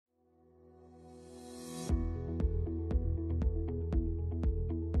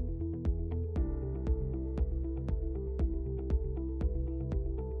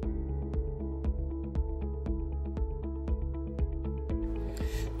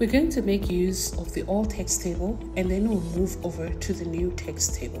We're going to make use of the old tax table and then we'll move over to the new tax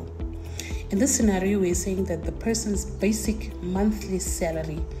table. In this scenario, we're saying that the person's basic monthly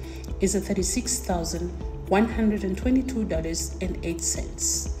salary is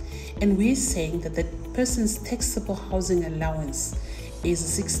 $36,122.08. And we're saying that the person's taxable housing allowance is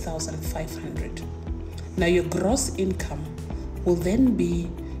 $6,500. Now your gross income will then be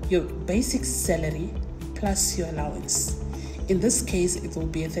your basic salary plus your allowance. In this case, it will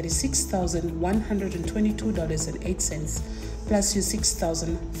be $36,122.08 plus your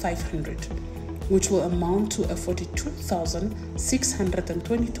 $6,500, which will amount to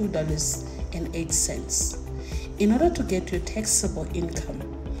 $42,622.08. In order to get your taxable income,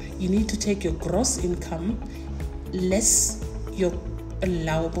 you need to take your gross income less your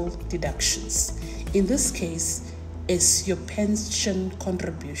allowable deductions. In this case, is your pension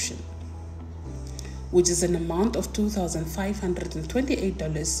contribution, which is an amount of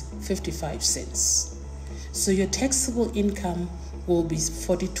 $2,528.55. So your taxable income will be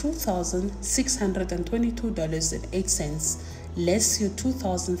 $42,622.08 less your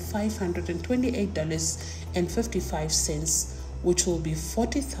 $2,528.55, which will be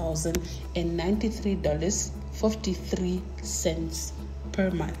 $40,093.53 per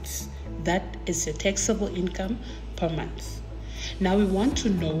month. That is your taxable income per month. Now we want to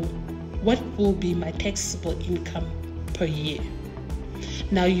know what will be my taxable income per year.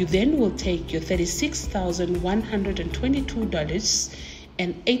 Now you then will take your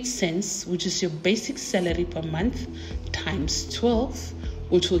 $36,122.08, which is your basic salary per month, times 12,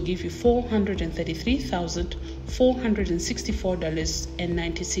 which will give you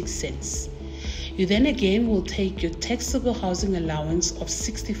 $433,464.96. You then again will take your taxable housing allowance of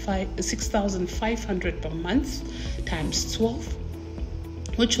 $6,500 per month times 12,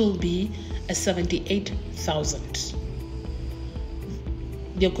 which will be $78,000.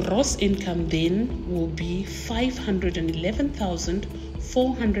 Your gross income then will be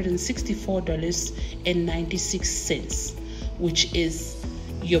 $511,464.96, which is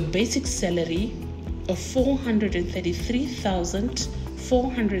your basic salary of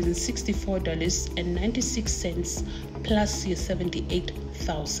 $433,464.96 plus your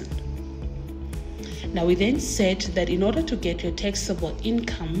 $78,000. Now we then said that in order to get your taxable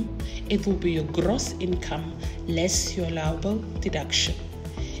income, it will be your gross income less your allowable deduction.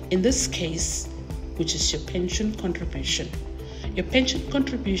 In this case, which is your pension contribution. Your pension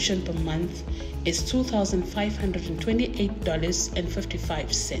contribution per month is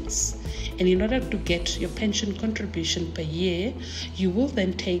 $2,528.55. And in order to get your pension contribution per year, you will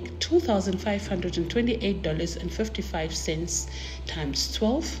then take $2,528.55 times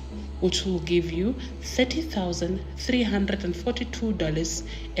 12, which will give you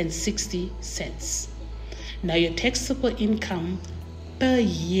 $30,342.60. Now your taxable income per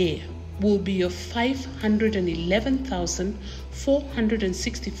year will be your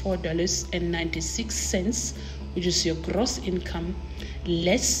 $511,464.96, which is your gross income,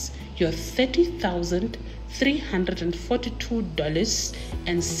 less your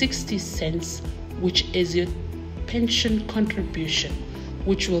 $30,342.60, which is your pension contribution,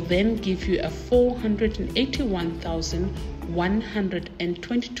 which will then give you a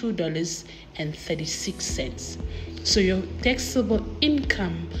 $481,122.36. So your taxable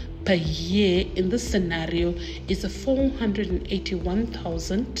income per year in this scenario is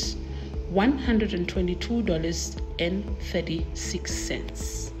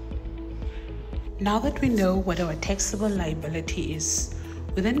 $481,122.36. Now that we know what our taxable liability is,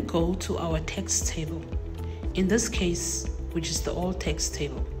 we then go to our tax table. In this case, which is the old tax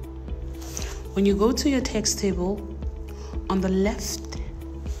table. When you go to your tax table, on the left,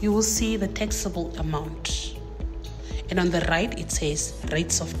 you will see the taxable amount. And on the right, it says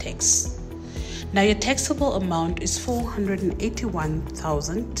rates of tax. Now your taxable amount is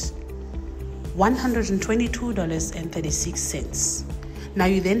 $481,122.36. Now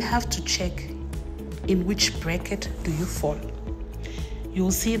you then have to check in which bracket do you fall. You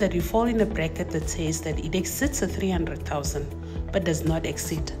will see that you fall in a bracket that says that it exceeds a 300,000 but does not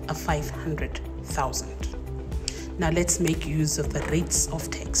exceed a 500,000. Now let's make use of the rates of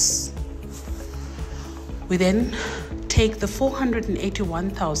tax. We then take the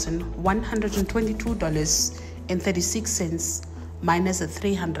 $481,122.36 minus the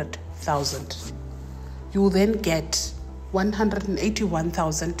 300,000. You will then get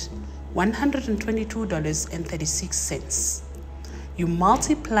 $181,122.36. You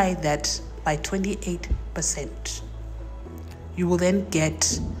multiply that by 28%. You will then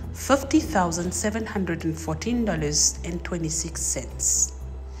get $50,714.26.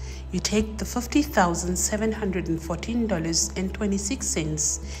 you take the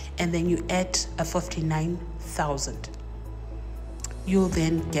 $50,714.26 and then you add a $59,000. You'll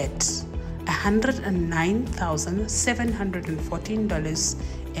then get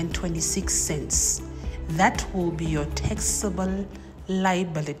 $109,714.26. That will be your taxable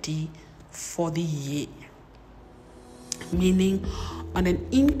liability for the year. Meaning on a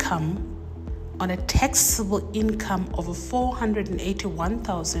taxable income of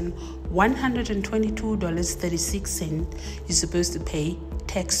 $481,122.36, you're supposed to pay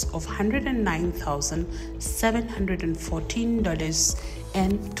tax of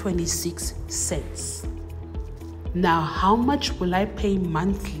 $109,714.26. Now, how much will I pay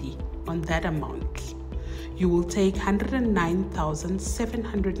monthly on that amount? You will take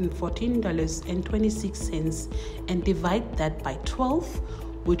 $109,714.26 and divide that by 12,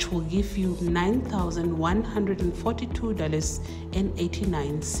 which will give you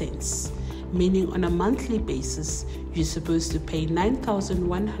 $9,142.89. Meaning on a monthly basis, you're supposed to pay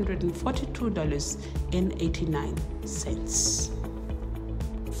 $9,142.89.